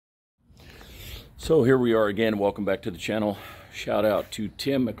So here we are again. Welcome back to the channel. Shout out to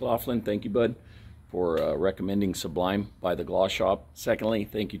Tim McLaughlin. Thank you, bud, for recommending Sublime by the Gloss Shop. Secondly,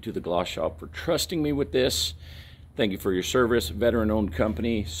 thank you to the Gloss Shop for trusting me with this. Thank you for your service. Veteran-owned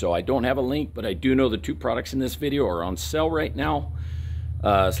company. So I don't have a link, but I do know the two products in this video are on sale right now.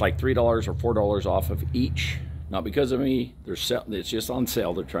 It's like $3 or $4 off of each. Not because of me. It's just on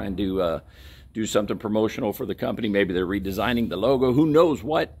sale. They're trying to do something promotional for the company. Maybe they're redesigning the logo. Who knows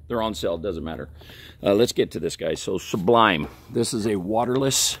what? They're on sale. Doesn't matter. Let's get to this, guys. So Sublime. This is a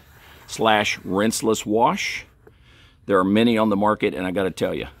waterless / rinseless wash. There are many on the market, and I got to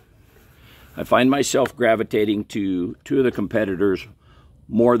tell you, I find myself gravitating to two of the competitors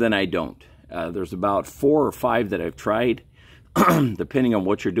more than I don't. There's about 4 or 5 that I've tried, depending on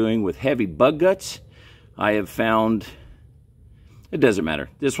what you're doing. With heavy bug guts, I have found it doesn't matter.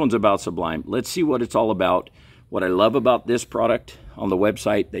 This one's about Sublime. Let's see what it's all about. What I love about this product on the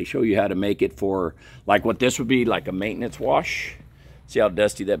website, they show you how to make it for, like what this would be, like a maintenance wash. See how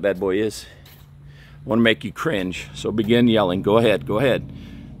dusty that bad boy is? I want to make you cringe, so begin yelling. Go ahead, go ahead.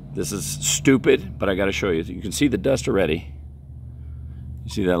 This is stupid, but I got to show you. You can see the dust already.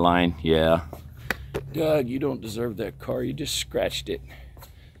 You see that line? Yeah. Doug, you don't deserve that car. You just scratched it.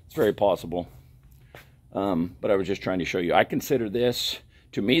 It's very possible. But I was just trying to show you. I consider this,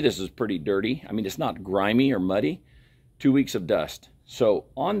 to me, this is pretty dirty. I mean, it's not grimy or muddy. 2 weeks of dust. So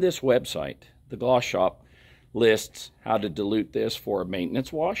on this website, the Gloss Shop lists how to dilute this for a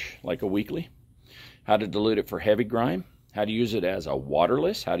maintenance wash, like a weekly, how to dilute it for heavy grime, how to use it as a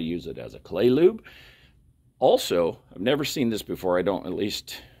waterless, how to use it as a clay lube. Also, I've never seen this before. I don't, at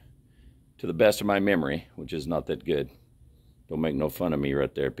least to the best of my memory, which is not that good. Don't make no fun of me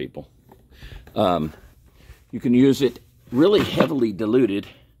right there, people. You can use it really heavily diluted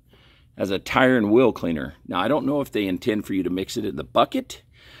as a tire and wheel cleaner. Now, I don't know if they intend for you to mix it in the bucket,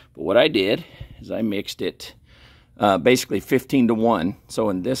 but what I did is I mixed it basically 15-to-1. So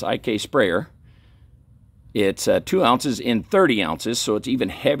in this IK sprayer, it's 2 ounces in 30 ounces, so it's even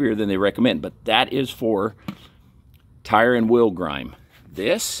heavier than they recommend. But that is for tire and wheel grime.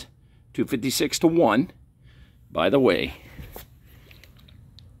 This, 256-to-1, by the way,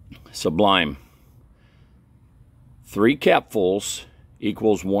 Sublime. 3 capfuls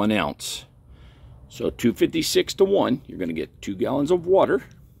equals 1 ounce. So 256-to-1, you're going to get 2 gallons of water.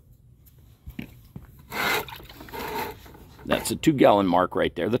 That's a 2-gallon mark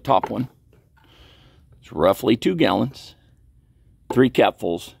right there, the top one. It's roughly 2 gallons. 3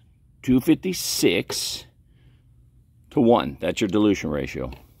 capfuls, 256-to-1. That's your dilution ratio.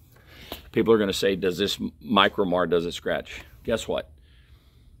 People are going to say, does this micromar, does it scratch? Guess what?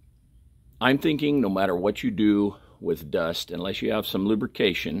 I'm thinking no matter what you do with dust, unless you have some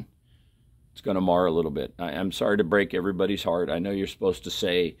lubrication, it's going to mar a little bit. I'm sorry to break everybody's heart. I know you're supposed to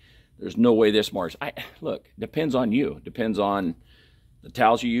say, there's no way this mars. Look, depends on you. Depends on the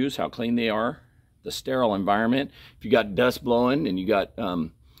towels you use, how clean they are, the sterile environment. If you got dust blowing and you got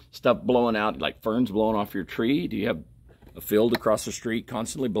stuff blowing out, like ferns blowing off your tree, do you have a field across the street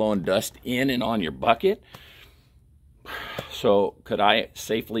constantly blowing dust in and on your bucket? So could I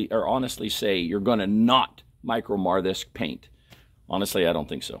safely or honestly say you're going to not micromar this paint? Honestly, I don't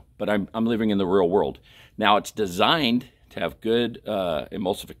think so. But I'm living in the real world. Now, it's designed to have good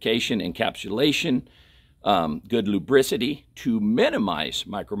emulsification, encapsulation, good lubricity to minimize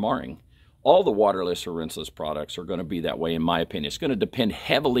micromarring. All the waterless or rinseless products are going to be that way, in my opinion. It's going to depend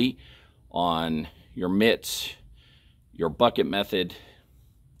heavily on your mitts, your bucket method,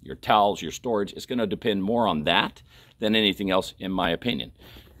 your towels, your storage. It's going to depend more on that than anything else, in my opinion.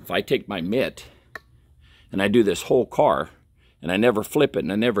 If I take my mitt and I do this whole car and I never flip it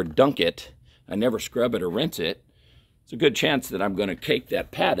and I never dunk it, I never scrub it or rinse it, it's a good chance that I'm going to cake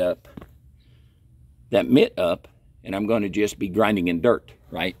that pad up, that mitt up, and I'm going to just be grinding in dirt,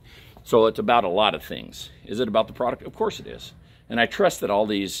 right? So it's about a lot of things. Is it about the product? Of course it is. And I trust that all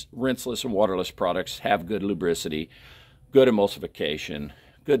these rinseless and waterless products have good lubricity, good emulsification,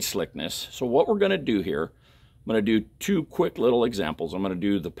 good slickness. So what we're going to do here, I'm going to do 2 quick little examples. I'm going to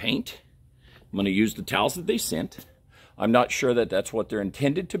do the paint. I'm going to use the towels that they sent. I'm not sure that that's what they're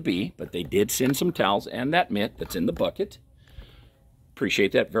intended to be, but they did send some towels and that mitt that's in the bucket.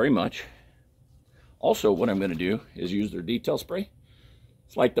 Appreciate that very much. Also, what I'm going to do is use their detail spray.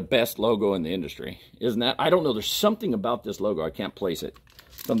 It's like the best logo in the industry, isn't that? I don't know. There's something about this logo. I can't place it.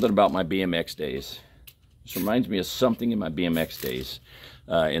 Something about my BMX days. This reminds me of something in my BMX days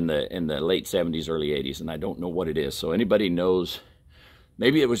in the late 70s, early 80s, and I don't know what it is. So anybody knows,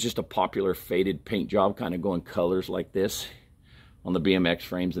 maybe it was just a popular faded paint job, kind of going colors like this on the BMX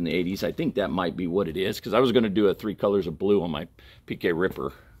frames in the 80s. I think that might be what it is, because I was going to do a 3 colors of blue on my PK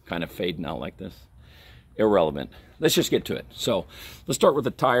Ripper, kind of fading out like this. irrelevant. Let's just get to it. So let's start with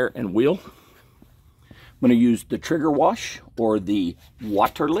the tire and wheel. I'm going to use the trigger wash or the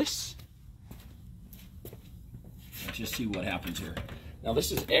waterless. Let's just see what happens here. Now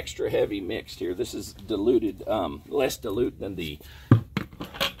this is extra heavy mixed here. This is diluted, less dilute than the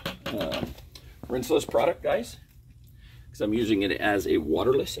rinseless product, guys, because I'm using it as a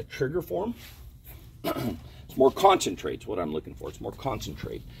waterless, a trigger form. It's more concentrate, is what I'm looking for. It's more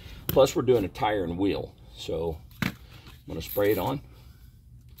concentrate. Plus we're doing a tire and wheel. So I'm going to spray it on.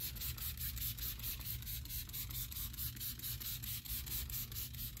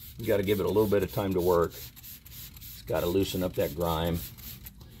 You got to give it a little bit of time to work. It's got to loosen up that grime.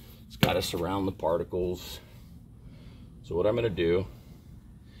 It's got to surround the particles. So what I'm going to do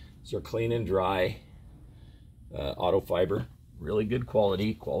is they're clean and dry auto fiber, really good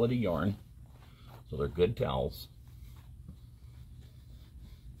quality yarn. So they're good towels.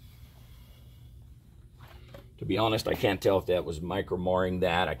 To be honest, I can't tell if that was micro marring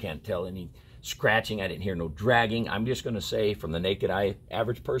that. I can't tell any scratching. I didn't hear no dragging. I'm just going to say from the naked eye,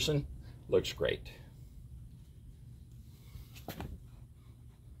 average person, looks great.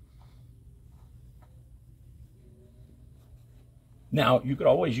 Now, you could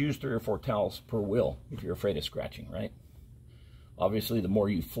always use 3 or 4 towels per wheel if you're afraid of scratching, right? Obviously, the more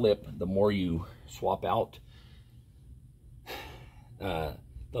you flip, the more you swap out, the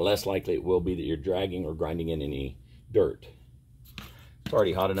less likely it will be that you're dragging or grinding in any dirt. It's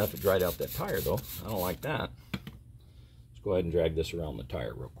already hot enough. It dried out that tire, though. I don't like that. Let's go ahead and drag this around the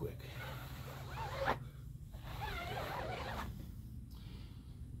tire real quick.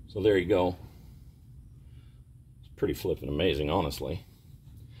 So there you go. It's pretty flipping amazing, honestly.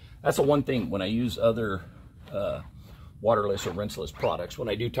 That's the one thing when I use other waterless or rinseless products. When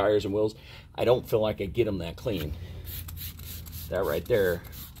I do tires and wheels, I don't feel like I get them that clean. That right there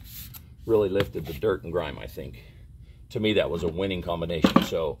really lifted the dirt and grime, I think. To me, that was a winning combination.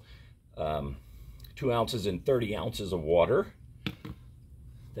 So 2 ounces and 30 ounces of water.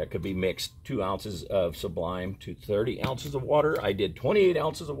 That could be mixed 2 ounces of Sublime to 30 ounces of water. I did 28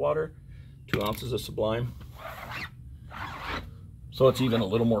 ounces of water, 2 ounces of Sublime. So it's even a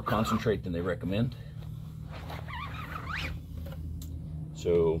little more concentrate than they recommend.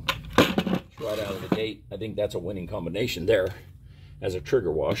 So right out of the gate, I think that's a winning combination there as a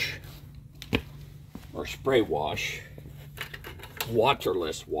trigger wash or spray wash,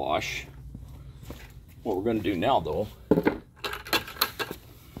 waterless wash. What we're going to do now, though, I'm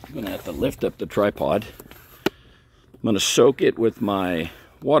going to have to lift up the tripod. I'm going to soak it with my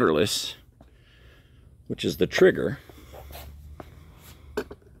waterless, which is the trigger.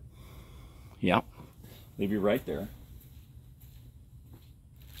 Yeah, leave you right there.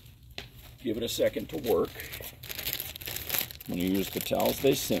 Give it a second to work. I'm going to use the towels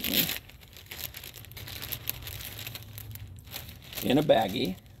they sent me in a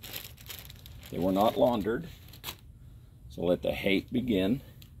baggie. They were not laundered. So let the hate begin.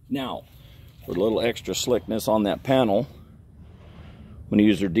 Now, for a little extra slickness on that panel, I'm going to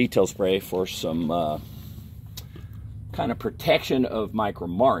use their detail spray for some kind of protection of micro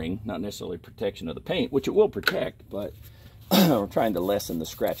marring, not necessarily protection of the paint, which it will protect, but we're trying to lessen the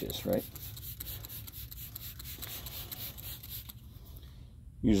scratches, right?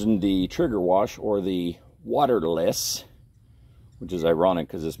 Using the trigger wash or the waterless, which is ironic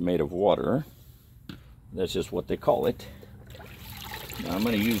because it's made of water. That's just what they call it. Now I'm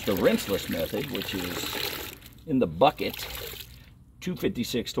going to use the rinseless method, which is in the bucket,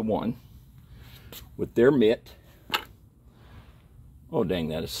 256 to 1, with their mitt. Oh dang,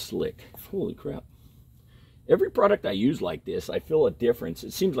 that is slick. Holy crap. Every product I use like this, I feel a difference.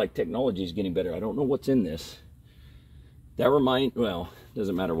 It seems like technology is getting better. I don't know what's in this. Well,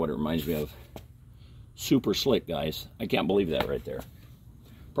 doesn't matter what it reminds me of. Super slick, guys. I can't believe that right there.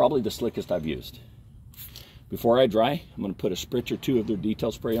 Probably the slickest I've used. Before I dry, I'm going to put a spritz or 2 of their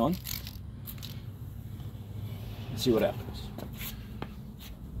detail spray on. Let's see what happens.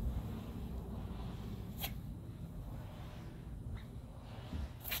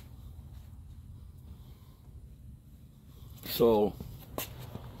 So,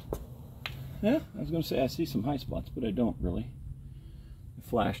 yeah, I was going to say I see some high spots, but I don't really. It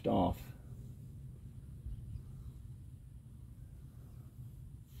flashed off.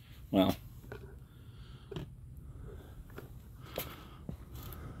 Well,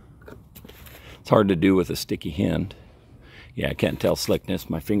 it's hard to do with a sticky hand. Yeah, I can't tell slickness.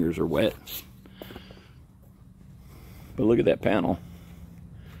 My fingers are wet. But look at that panel.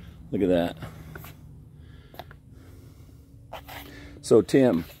 Look at that. So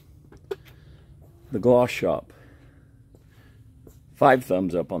Tim, the gloss shop, 5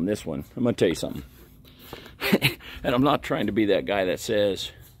 thumbs up on this one. I'm going to tell you something. And I'm not trying to be that guy that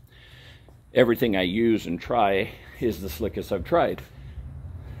says everything I use and try is the slickest I've tried.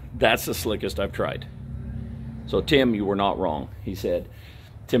 That's the slickest I've tried. So Tim, you were not wrong. He said,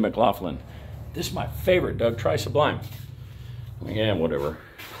 Tim McLaughlin, this is my favorite, Doug, try Sublime. Yeah, whatever.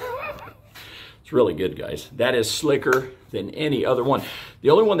 It's really good, guys. That is slicker than any other one. The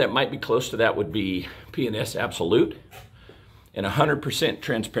only one that might be close to that would be P&S Absolute. And 100%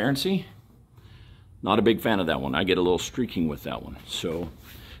 transparency. Not a big fan of that one. I get a little streaking with that one. So,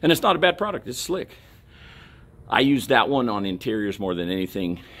 and it's not a bad product. It's slick. I use that one on interiors more than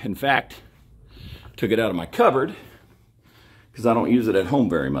anything. In fact, took it out of my cupboard because I don't use it at home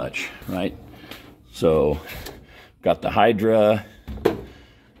very much, right? So, got the Hydra,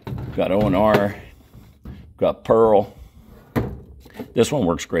 got O&R, got Pearl. This one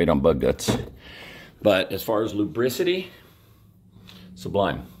works great on bug guts. But as far as lubricity,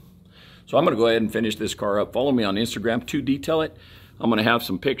 Sublime. So I'm going to go ahead and finish this car up. Follow me on Instagram to detail it. I'm going to have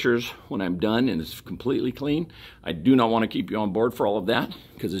some pictures when I'm done and it's completely clean. I do not want to keep you on board for all of that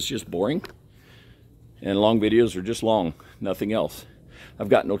because it's just boring. And long videos are just long, nothing else. I've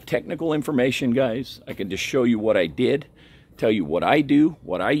got no technical information, guys. I can just show you what I did, tell you what I do,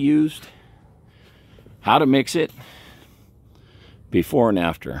 what I used, how to mix it, before and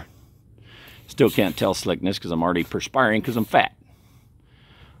after. Still can't tell slickness because I'm already perspiring because I'm fat.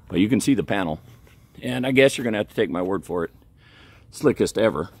 But you can see the panel. And I guess you're going to have to take my word for it. Slickest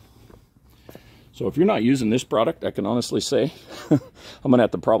ever. So if you're not using this product, I can honestly say I'm going to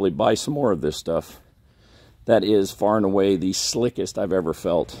have to probably buy some more of this stuff. That is far and away the slickest I've ever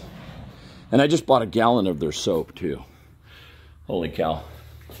felt. And I just bought a gallon of their soap too. Holy cow.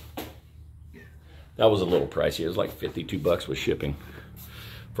 That was a little pricey. It was like 52 bucks with shipping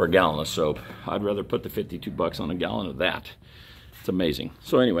for a gallon of soap. I'd rather put the 52 bucks on a gallon of that. It's amazing.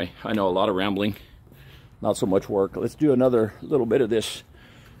 So anyway, I know a lot of rambling, not so much work. Let's do another little bit of this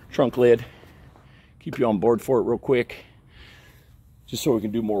trunk lid. Keep you on board for it real quick, just so we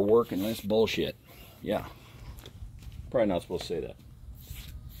can do more work and less bullshit. Yeah, probably not supposed to say that.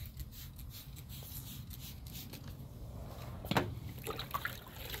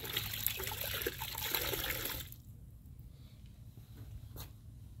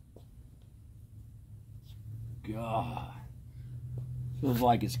 God. Feels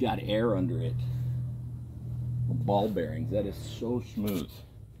like it's got air under it. Ball bearings. That is so smooth.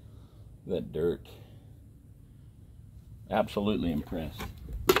 That dirt. Absolutely impressed.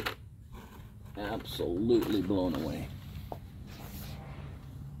 Absolutely blown away.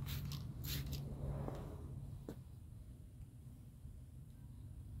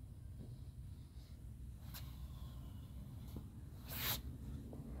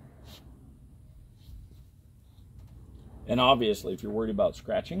 And obviously, if you're worried about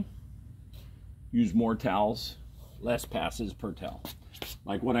scratching, use more towels, less passes per towel.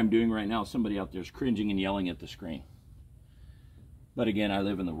 Like what I'm doing right now, somebody out there is cringing and yelling at the screen. But again, I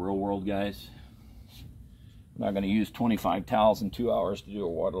live in the real world, guys. I'm not going to use 25 towels in 2 hours to do a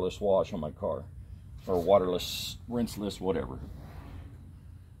waterless wash on my car. Or waterless, rinseless, whatever.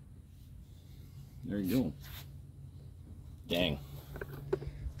 There you go. Dang.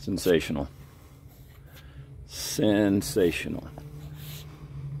 Sensational. Sensational.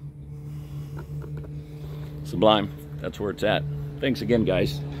 Sublime. That's where it's at. Thanks again,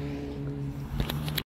 guys.